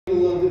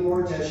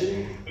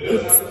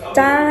It's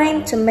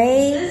time to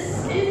make...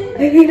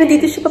 Ay,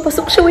 nandito siya.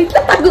 Papasok siya. Wait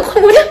lang. Tago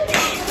ka muna.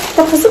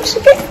 Papasok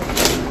siya.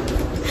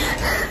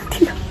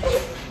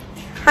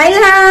 Hi,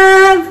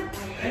 love!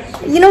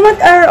 You know what?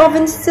 Our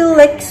oven's still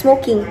like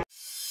smoking.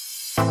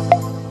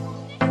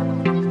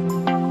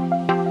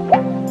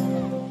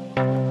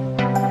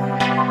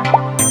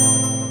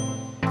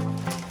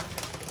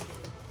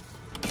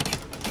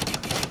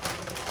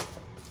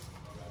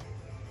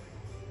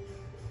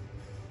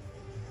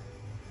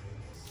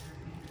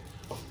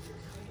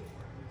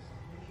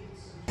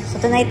 So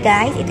tonight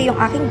guys, ito yung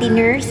aking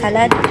dinner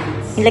salad.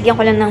 Nilagyan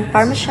ko lang ng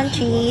Parmesan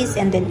cheese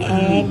and then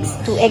eggs.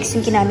 2 eggs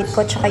yung ginamit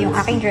ko. Tsaka yung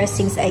aking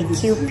dressings ay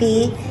QP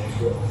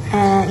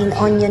in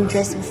onion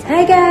dressings.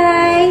 Hi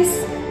guys!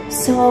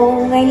 So,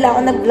 ngayon lang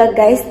ako nag-vlog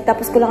guys.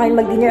 Tapos ko lang ngayon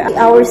mag-dinner.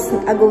 8 hours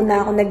ago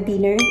na ako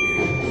nag-dinner.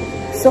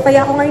 So,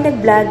 kaya ako ngayon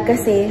nag-vlog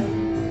kasi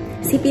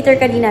si Peter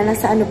kanina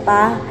nasa ano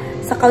pa,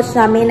 sa couch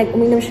namin,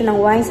 nag-uminom siya ng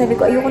wine. Sabi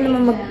ko, ayoko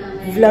naman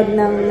mag-vlog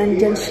nang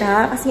nandyan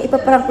siya. Kasi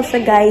ipaprank ko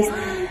siya guys.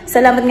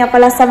 Salamat nga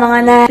pala sa mga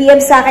na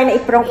PM sa akin na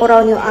i-prank ko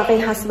raw yung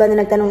aking husband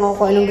na nagtanong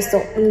ako anong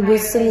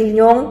gusto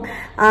ninyong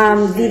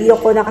video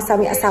ko na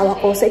kasama yung asawa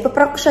ko. So,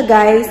 ipaprank ko siya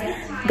guys.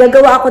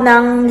 Gagawa ako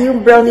ng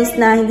yung brownies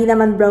na hindi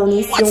naman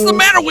brownies. Yung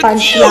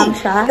sponge lang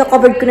siya.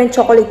 Covered ko ng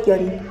chocolate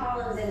yun.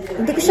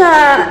 Hindi ko siya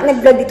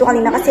nag-vlog dito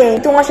kanina kasi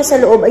ito nga siya sa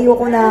loob.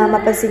 Ayoko na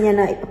mapansin niya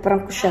na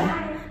ipaprank ko siya.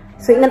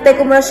 So, inantay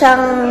ko muna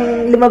siyang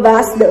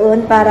lumabas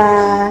doon para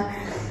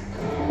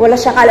wala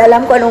siyang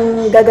kalalam kung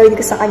anong gagawin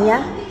ko sa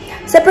kanya.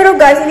 So, pero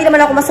guys, hindi naman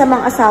ako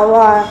masamang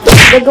asawa.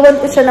 Gagawan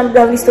ko siya ng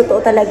brownies,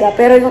 totoo talaga.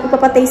 Pero yung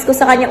ipapataste ko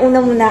sa kanya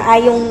una muna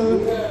ay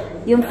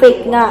yung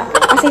fake nga.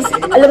 Kasi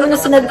alam mo na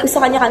sinabi ko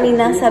sa kanya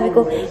kanina, sabi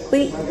ko,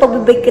 uy,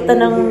 pagbibake kita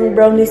ng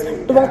brownies.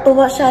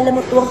 Tuwang-tuwa siya,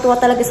 alam mo, tuwang-tuwa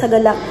talaga sa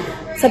galak.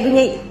 Sabi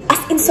niya,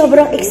 as in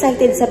sobrang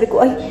excited. Sabi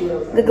ko, ay,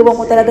 gagawan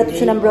ko talaga to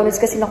siya ng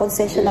brownies kasi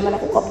na-concession naman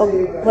ako kapag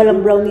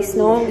walang brownies,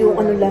 no? Yung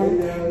ano lang,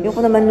 yung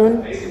ko naman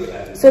nun.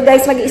 So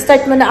guys,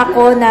 mag-i-start muna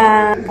ako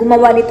na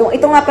gumawa nito.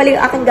 Ito nga pala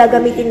yung aking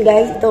gagamitin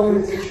guys,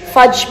 itong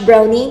fudge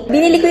brownie.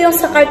 Binili ko yung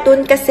sa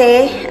cartoon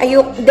kasi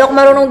hindi ako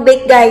marunong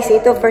bake guys.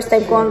 Ito, first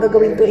time ko ang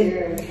gagawin to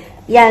eh.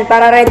 Yan,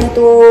 para ready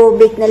to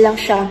bake na lang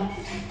siya.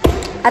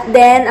 At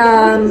then,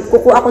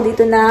 kukuha ako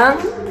dito na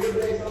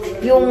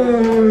yung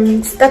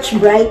Scotch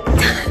Brite.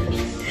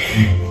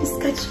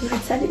 Scotch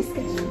Brite, sana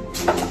Scotch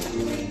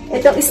Brite.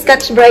 Itong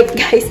Scotch Brite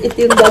guys, ito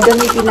yung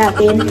gagamitin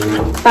natin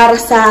para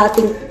sa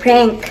ating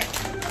prank.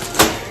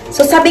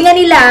 So, sabi nga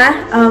nila,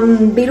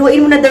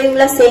 biluin mo na daw yung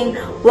lasing,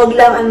 wag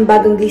lang ang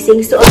bagong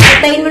gising. So,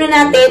 pagkatayin muna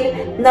natin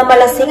na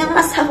malasing ang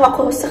asawa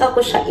ko, saka ko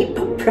siya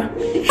ipaprank.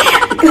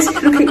 Kasi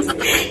guys,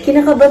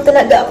 kinakabahan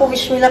talaga ako,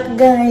 wish me luck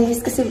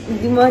guys. Kasi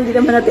hindi naman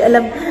natin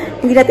alam,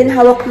 hindi natin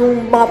hawak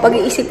yung mga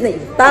pag-iisip na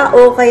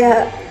tao.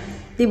 Kaya,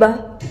 di ba?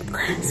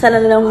 Sana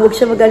na lang huwag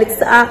siya magalit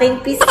sa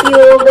akin. Peace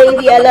you,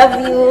 baby, I love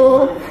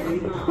you.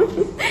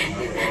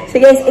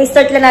 So guys,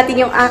 i-start lang natin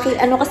yung aking,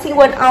 kasi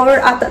 1 hour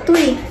ata to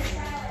eh.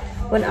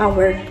 1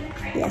 hour.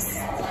 Yes.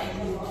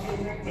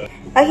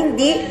 Ay,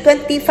 hindi.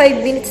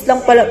 25 minutes lang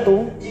pala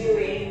to.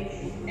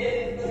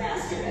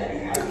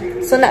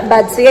 So, not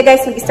bad. So, yeah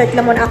guys, mag-start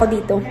lang muna ako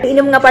dito.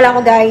 Iinom nga pala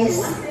ako,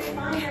 guys.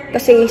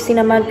 Kasi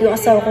sinamahan ko yung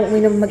asawa kong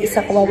uminom mag-isa.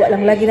 Kawawa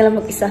lang. Lagi na lang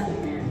mag-isa.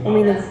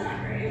 Uminom.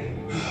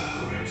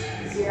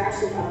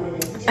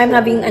 I'm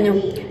having,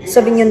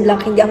 Sauvignon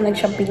Blanc. Hindi ako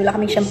nag-champagne. Wala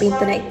kaming champagne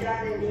tonight.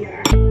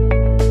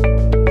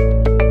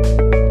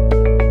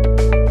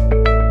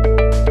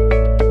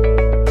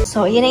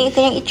 So, yun na ito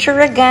yung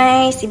itsura,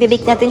 guys.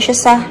 Ibibake natin siya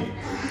sa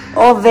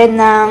oven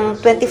ng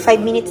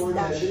 25 minutes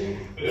lang.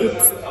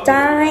 It's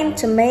time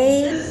to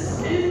make...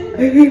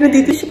 Ay,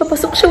 nandito siya.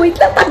 Papasok siya. Wait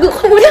lang. Tago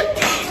ka muna.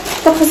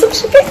 Papasok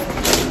siya, guys.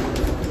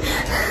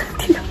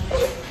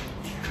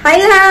 Hi,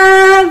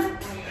 love!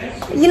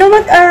 You know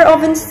what? Our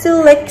oven's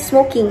still, like,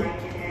 smoking.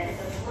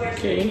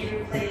 Okay.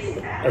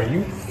 Are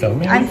you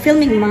filming? I'm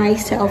filming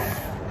myself.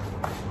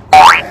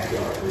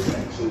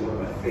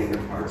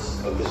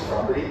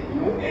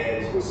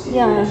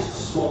 Yeah.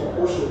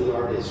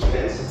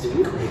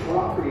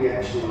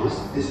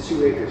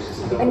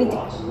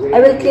 I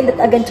will clean that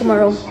again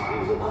tomorrow.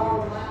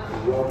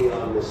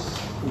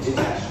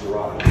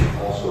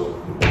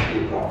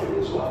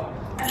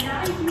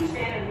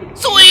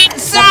 Sweet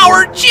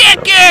sour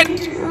chicken!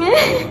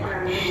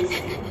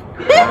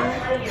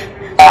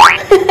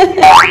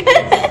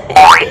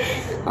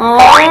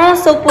 Oh,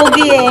 so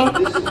pogi eh.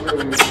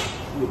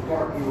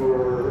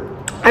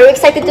 Are you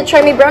excited to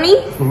try my brownie?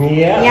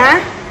 Yeah.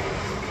 Yeah?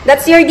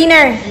 That's your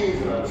dinner.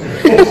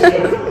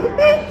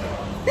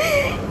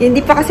 Hindi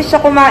pa kasi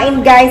siya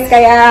kumain, guys.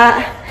 Kaya,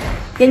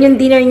 yan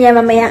yung dinner niya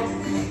mamaya.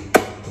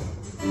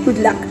 Good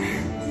luck.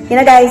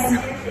 Yan na, guys.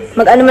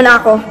 Mag-ano muna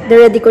ako.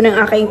 Ready ko ng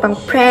aking pang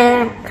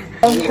prank.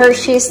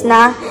 Hershey's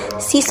na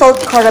sea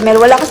salt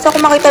caramel. Wala kasi ako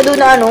makita doon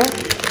na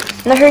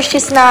na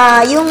Hershey's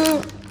na yung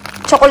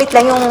chocolate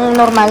lang, yung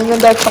normal,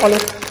 yung dark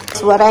chocolate.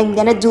 So, what I'm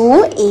gonna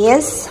do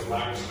is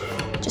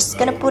just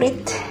gonna put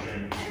it.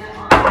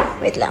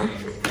 Wait lang.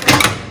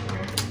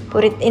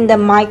 Put it in the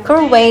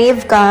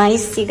microwave, guys.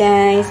 See,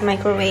 guys,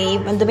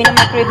 microwave. Ang dumi ng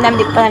microwave namin,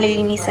 di pa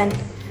nalilinisan.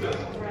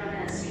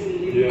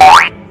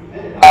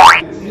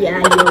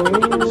 Yeah,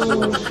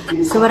 yun.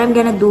 So, what I'm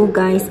gonna do,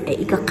 guys,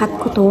 ay ikakat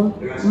ko to.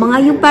 Mga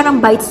yung parang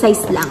bite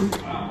size lang.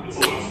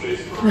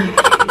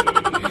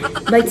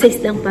 Bite size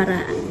lang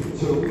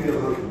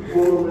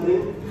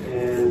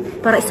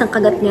para isang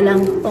kagat niya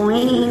lang.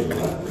 Oink.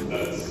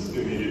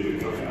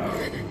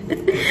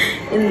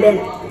 And then,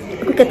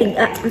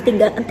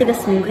 ang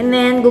tigas mo. And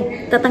then,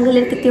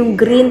 tatanggalin kita yung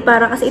green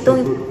para kasi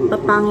itong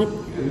papangit.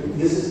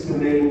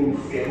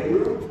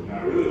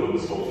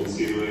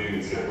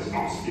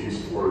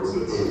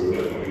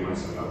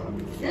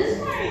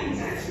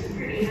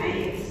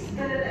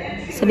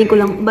 Sabi ko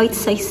lang, bite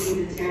size.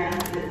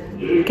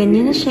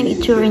 Ganyan na siya yung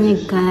itsura niya,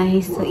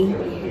 guys. So,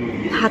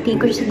 hati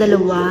ko siya sa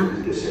dalawa.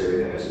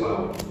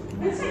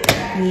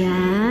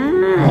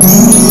 Ayan.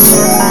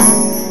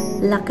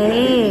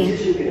 Laki.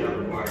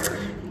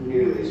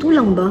 Ito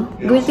lang ba?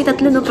 Gawin ko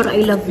tatlo na para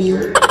I love you.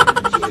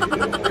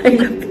 I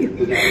love you.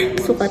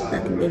 Sukat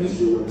natin ganyan.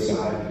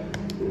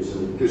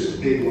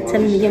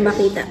 Sana hindi niya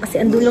makita.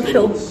 Kasi andun lang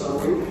siya.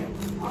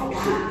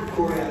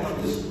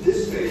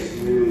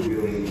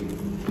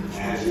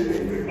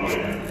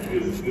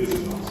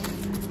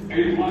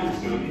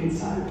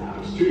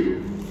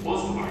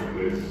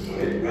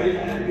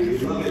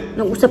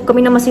 Nag-usap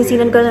kami na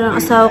masinsinan ka na ng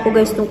asawa ko,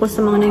 guys, tungkol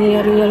sa mga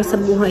nangyayari sa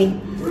buhay.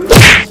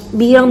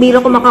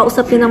 Birang-birang ko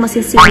makausap din ng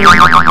masinsinan.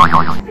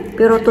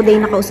 Pero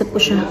today nakausap ko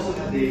siya.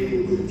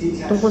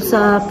 Tungkol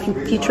sa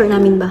future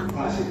namin ba.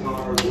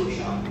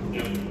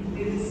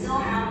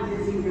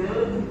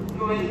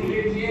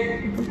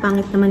 Ang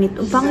pangit naman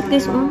ito. Ang pangit,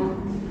 guys,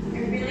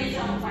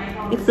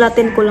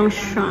 i-flatten ko lang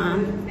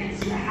siya.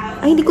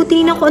 Ay, hindi ko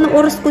tinignan ko anong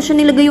oras ko siya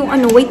nilagay yung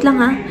ano. Wait lang,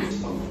 ha.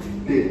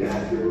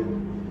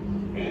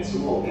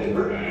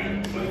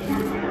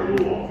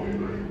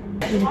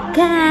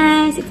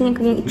 Guys, itingnan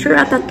ko yung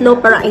itsura tatlo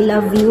para I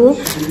love you.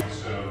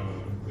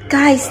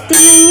 Guys,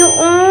 tingnan nyo,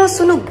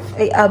 sunog.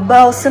 Ay,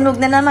 abaw, sunog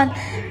na naman.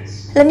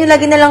 Alam nyo,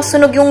 lagi na lang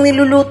sunog yung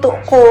niluluto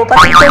ko.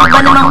 Pati ito ba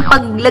namang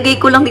paglagay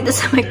ko lang dito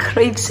sa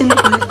microwave, sunog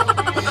na.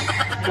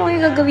 Ano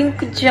yung gagawin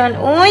ko dyan?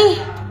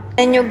 Uy!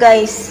 Ayan nyo,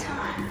 guys.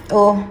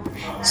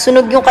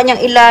 Sunog yung kanyang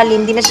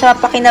ilalim. Hindi na siya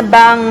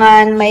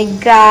pakinabangan. My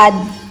God.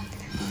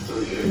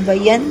 Diba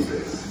yan?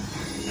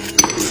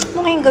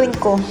 Ano kayong gawin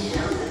ko?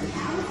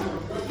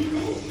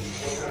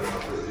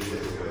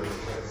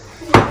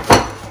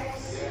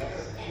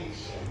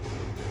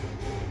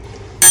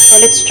 So,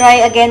 let's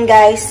try again,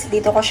 guys.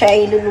 Dito ko siya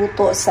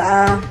iluluto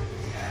sa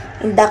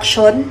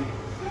induction.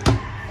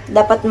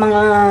 Dapat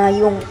mga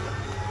yung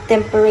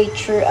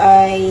temperature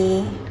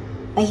ay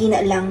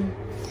mahina lang.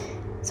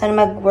 Sana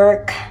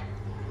mag-work.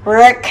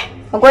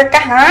 Mag-work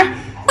ka, ha?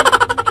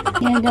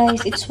 Yeah,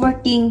 guys. It's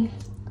working.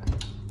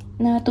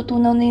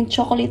 Natutunaw na yung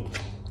chocolate.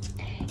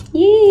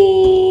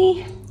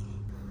 Yay!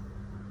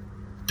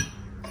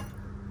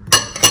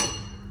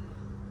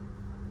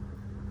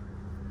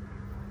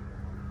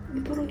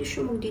 Parang di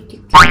siya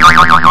magditik.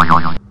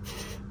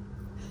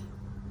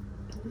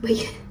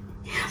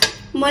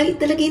 Mali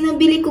talaga yung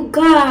nabili ko,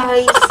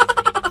 guys.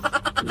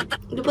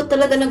 Dapat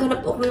talaga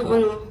naghanap ako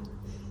ng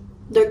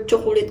dark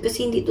chocolate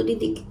kasi hindi ito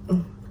didikit.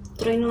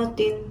 Try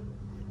natin.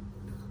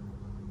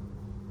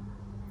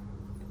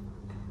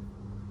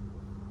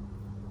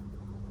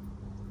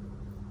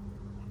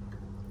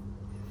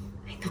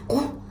 Ay, naku.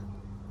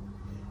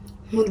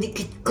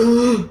 Magdikit ka.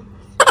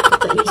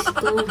 Kakainis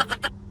ka.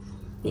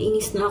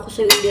 Nainis na ako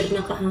sa order na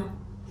ka, ha?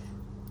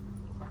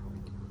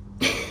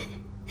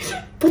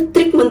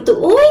 Patrick man to,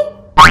 oy!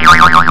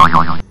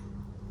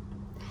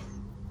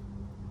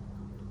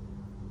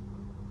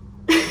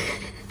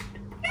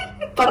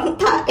 Parang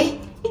tae.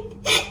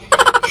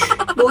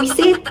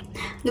 Boyset.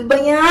 Ano ba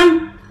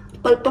yan?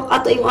 Palpak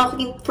ata yung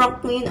aking prank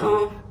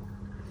ngayon,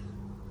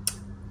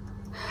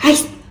 Ay!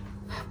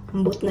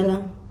 Ambot na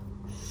lang.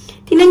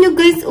 Tingnan nyo,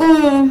 guys,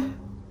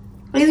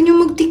 ayaw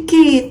nyo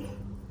magdikit.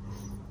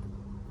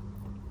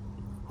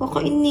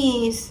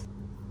 Kakainis.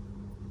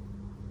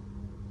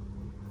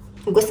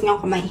 Hugas nga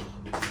ang kamay.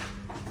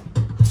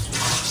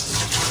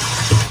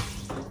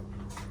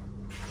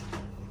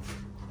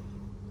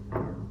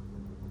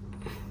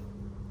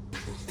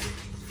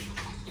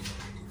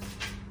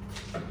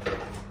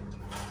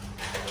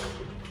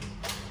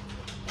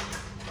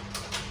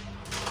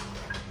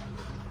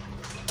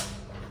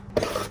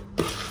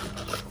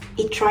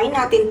 I-try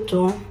natin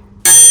to.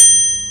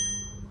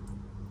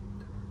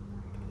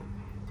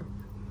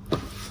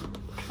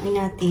 Try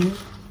natin.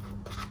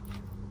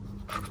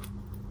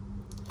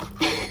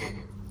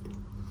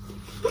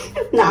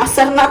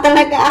 Naasar na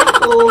talaga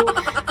ako.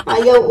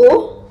 Ayaw,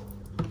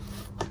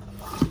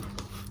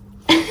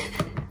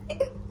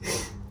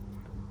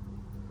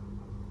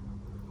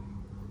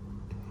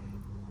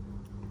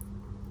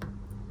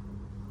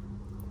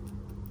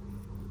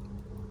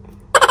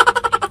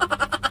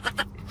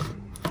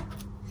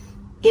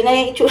 Yan na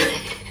yung itsura.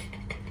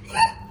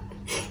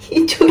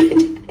 Itsura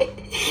niya.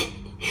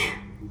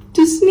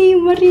 Diyos me,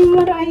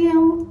 marimar,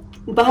 ayaw.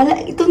 Bahala.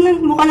 Ito na,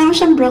 mukha naman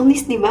siyang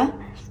brownies, di ba?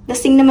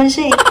 Lasing naman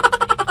siya eh.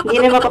 Hindi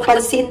na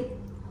mapapansin.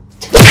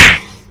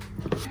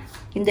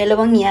 Yung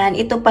dalawang yan,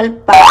 ito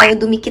palpa, ayaw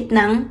dumikit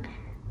ng,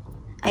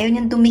 ayaw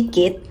niyang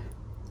dumikit.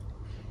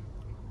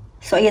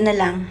 So, ayan na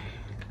lang.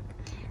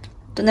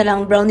 Ito na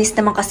lang, brownies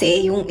naman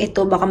kasi, yung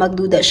ito, baka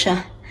magduda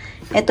siya.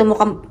 Ito,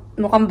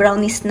 mukhang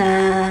brownies na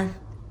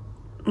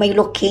may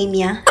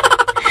leukemia.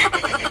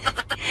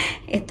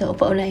 Ito,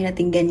 paunahin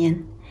natin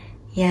ganyan.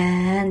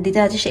 Yan, dito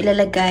natin siya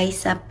ilalagay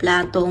sa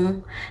platitong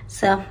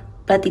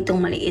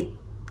maliit.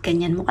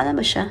 Ganyan, mukha na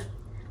ba siya?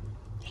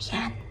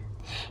 Ayan.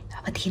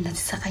 Papatingin natin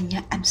sa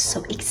kanya. I'm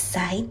so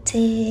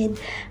excited.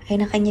 Ayun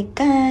na kanya,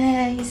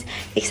 guys.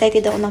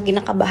 Excited ako na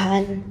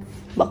ginakabahan.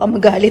 Baka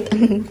magalit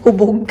ang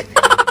hubog.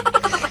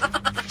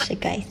 Siya,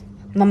 guys.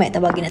 Mamaya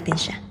tawagin natin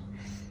siya.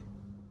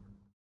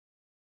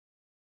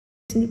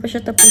 Hindi pa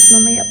siya tapos.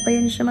 Mamaya pa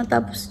yan siya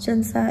matapos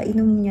dyan sa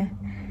inom niya.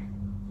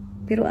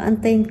 Pero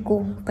antayin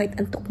ko. Kahit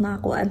antok na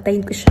ako,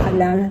 antayin ko siya.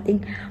 Alam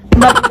natin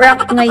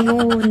ma-prank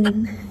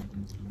ngayon.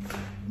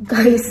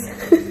 Guys.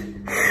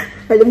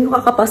 Alam mo,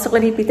 kakapasok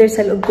lang ni Peter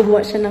sa loob.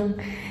 Kumuha siya ng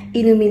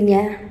inumin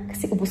niya.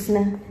 Kasi ubos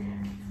na.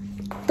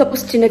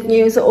 Tapos chinek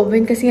niya yung sa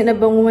oven. Kasi nga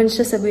nabanguhan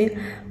siya. Sabi niya,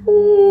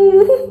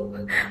 ooh,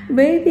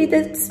 baby,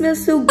 that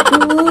smells so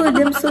good.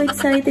 I'm so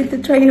excited to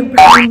try your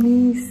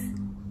brownies.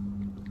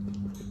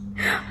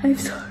 I'm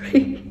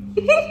sorry.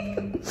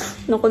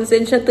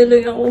 Nakonsensya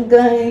tuloy ako,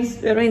 guys.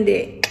 Pero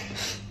hindi.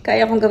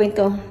 Kaya kong gawin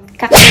to.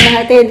 Kakain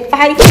natin.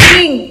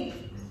 Fighting!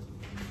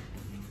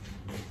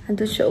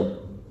 Ando siya, oh.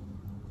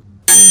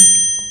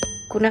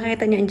 Kung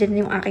nakita nyo,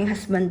 andyan yung aking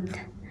husband.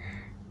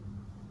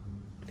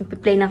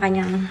 Nagpiplay ng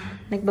kanyang,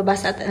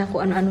 nagbabasa at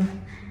kung ano-ano.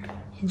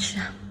 Yan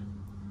siya.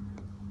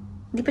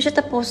 Hindi pa siya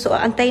tapos. So,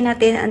 antayin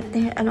natin.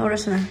 Ano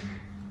oras na?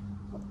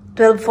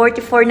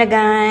 12:44 na,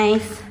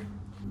 guys.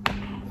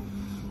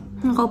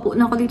 Nakaupo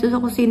na ako dito sa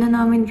kusina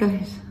namin,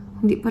 guys.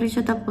 Hindi pa rin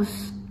siya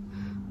tapos.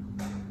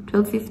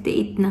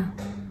 12:58 na.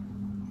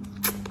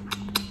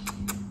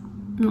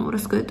 Anong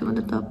oras ko ito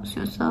matatapos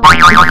yung asawa?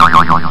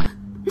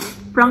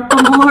 Prank ka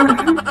more.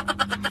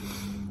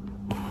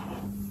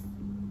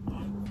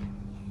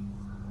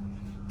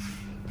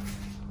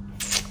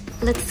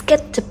 Let's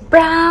get to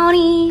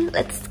brownie.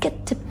 Let's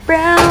get to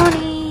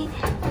brownie.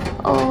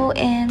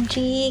 OMG.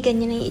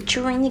 Ganyan na yung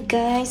itsura niya,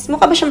 guys.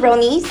 Mukha ba siyang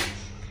brownies?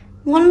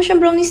 Mukha naman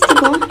siyang brownies,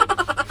 diba?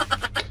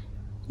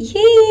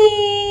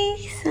 Yay!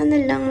 Sana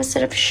lang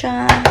masarap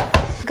siya.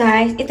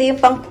 Guys, ito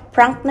yung pang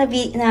prank na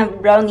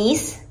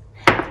brownies.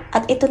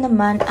 At ito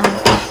naman ang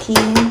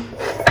aking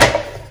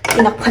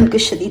tinakpan ko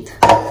siya dito.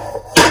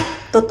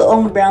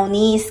 Totoong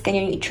brownies.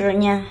 Kanya yung itsura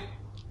niya.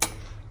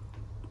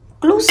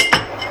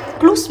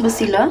 Close ba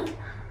sila?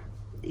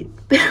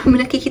 Pero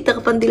may nakikita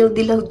ka pang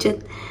dilaw-dilaw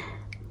dyan.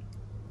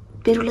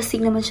 Pero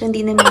lasing naman siya.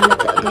 Hindi na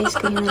malata, guys.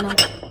 Kanya na lang.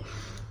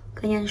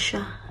 Kanya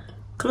siya.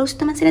 Close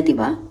naman sila,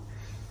 diba?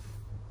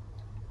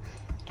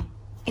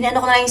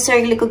 Inaano ko na yung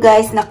sarili ko,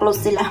 guys, na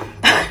close sila.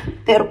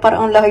 Pero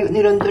parang ang layo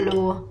nilang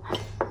dalawa.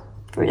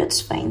 But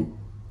that's fine.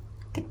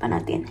 Tikpan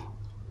natin.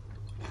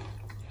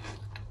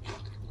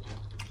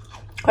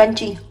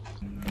 Crunchy.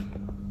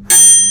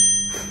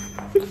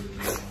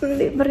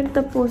 Hindi pa rin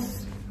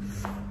tapos.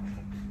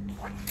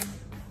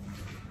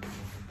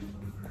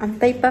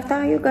 Antay pa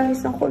tayo,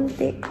 guys, ng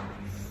konti.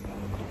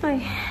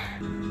 Ay.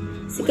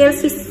 Si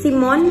Kelsey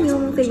Simon,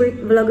 yung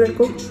favorite vlogger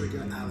ko.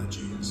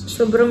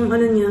 Sobrang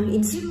ano niya,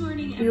 it's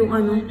yung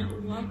ano,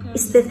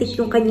 aesthetic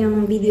yung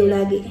kanyang video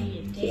lagi.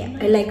 Yeah,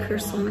 I like her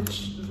so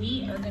much.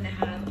 We are gonna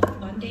have a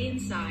fun day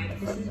inside.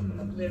 This is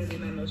literally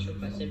my most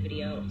requested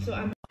video. So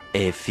I'm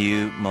A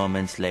few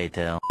moments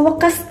later.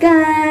 Wakas,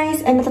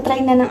 guys! Ay,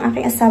 matatry na ng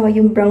aking asawa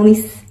yung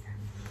brownies.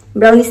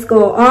 Brownies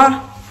ko.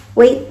 Ah,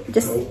 wait.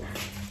 Just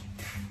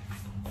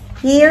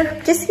here.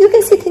 Just, you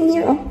can sit in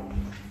here. Oh.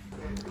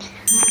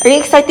 Are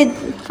you excited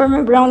for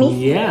my brownies?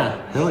 Yeah,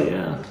 hell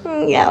yeah.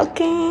 Yeah,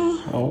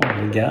 okay. Oh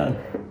my god.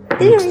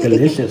 There, Looks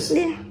delicious.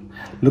 There.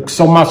 Looks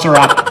so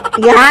masarap.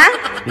 Yeah?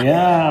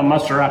 Yeah,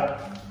 masarap.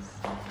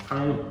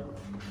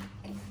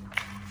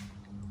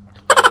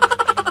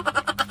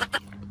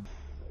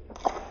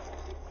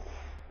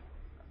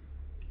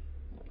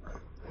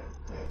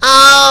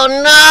 Oh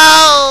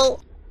no!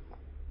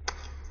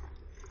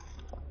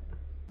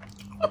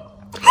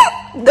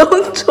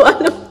 Don't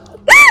swallow.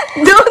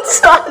 Don't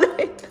swallow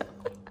it.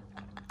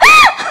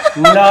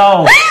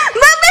 No.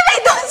 Mami,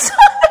 don't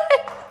swallow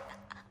it.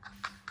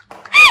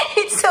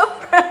 It's so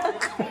prank.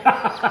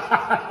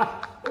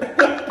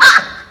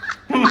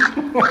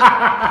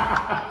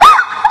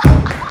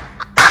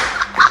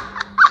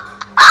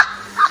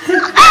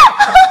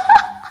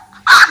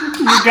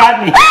 You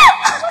got me.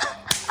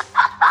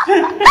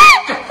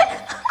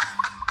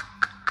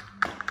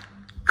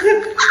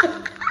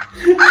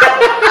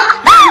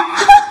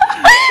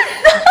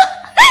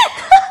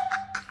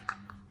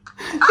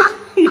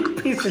 You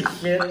piece of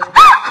shit. Oh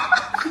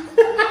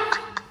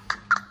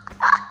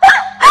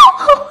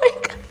my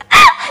god. I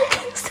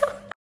can't stop.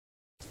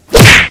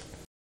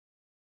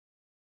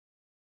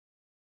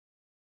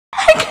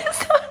 I can't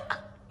stop.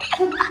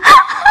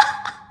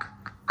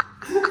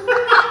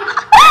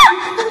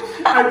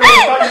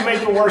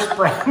 worst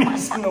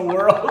brownies in the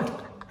world.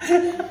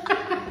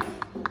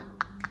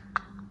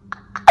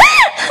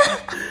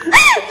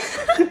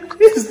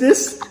 Is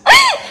this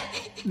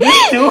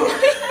too?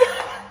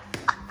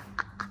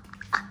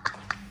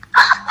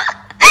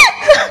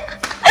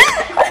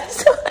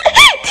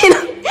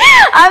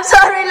 I'm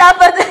sorry, love,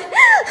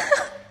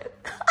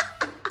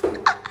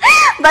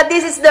 but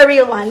this is the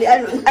real one.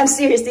 I'm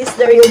serious. This is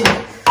the real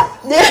one.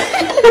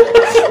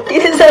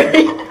 This is the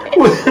real.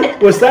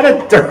 Was that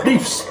a dirty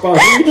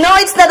sponge? No,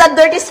 it's not a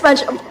dirty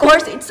sponge. Of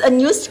course, it's a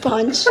new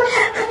sponge.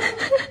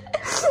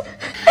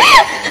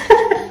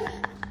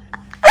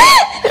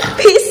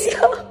 Peace.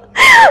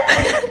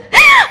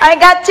 I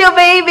got you,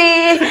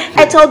 baby.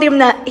 I told him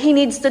that he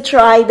needs to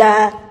try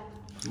the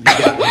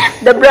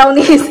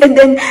brownies, and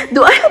then,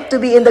 do I have to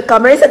be in the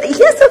camera? I said,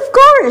 yes, of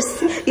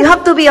course. You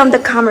have to be on the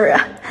camera.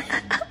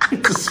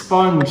 It's a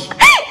sponge.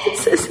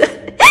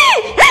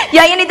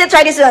 Yeah, you need to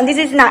try this one. This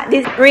is not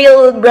this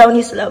real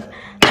brownies, love.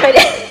 Try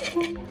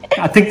it.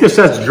 I think this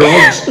has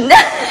drugs.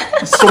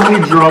 So many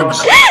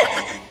drugs.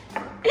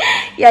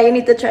 Yeah, you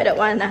need to try that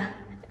one.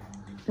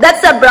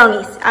 That's the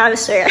brownies, I'm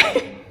sure.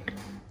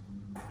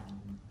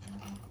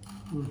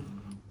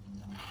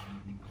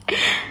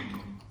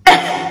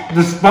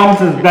 The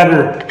sponge is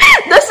better.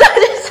 The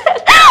sponge is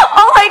better.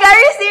 Oh my God,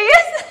 are you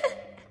serious?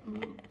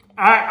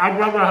 I'd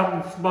rather have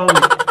the sponge.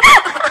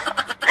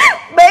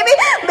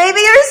 Baby,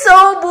 you're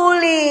so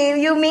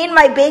bully. You mean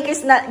my bake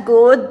is not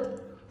good?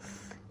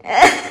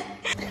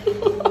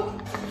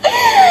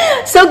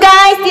 So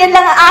guys, yan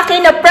lang ang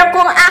akin. Na-prank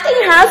ko ang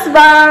aking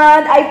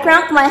husband. I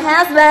pranked my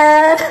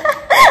husband.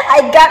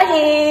 I got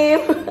him.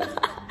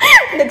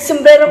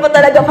 Nagsumbrero pa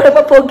talaga para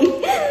papogi.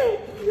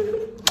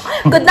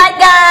 Good night,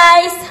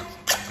 guys.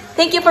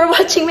 Thank you for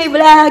watching my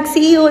vlog.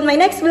 See you in my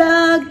next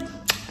vlog.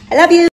 I love you.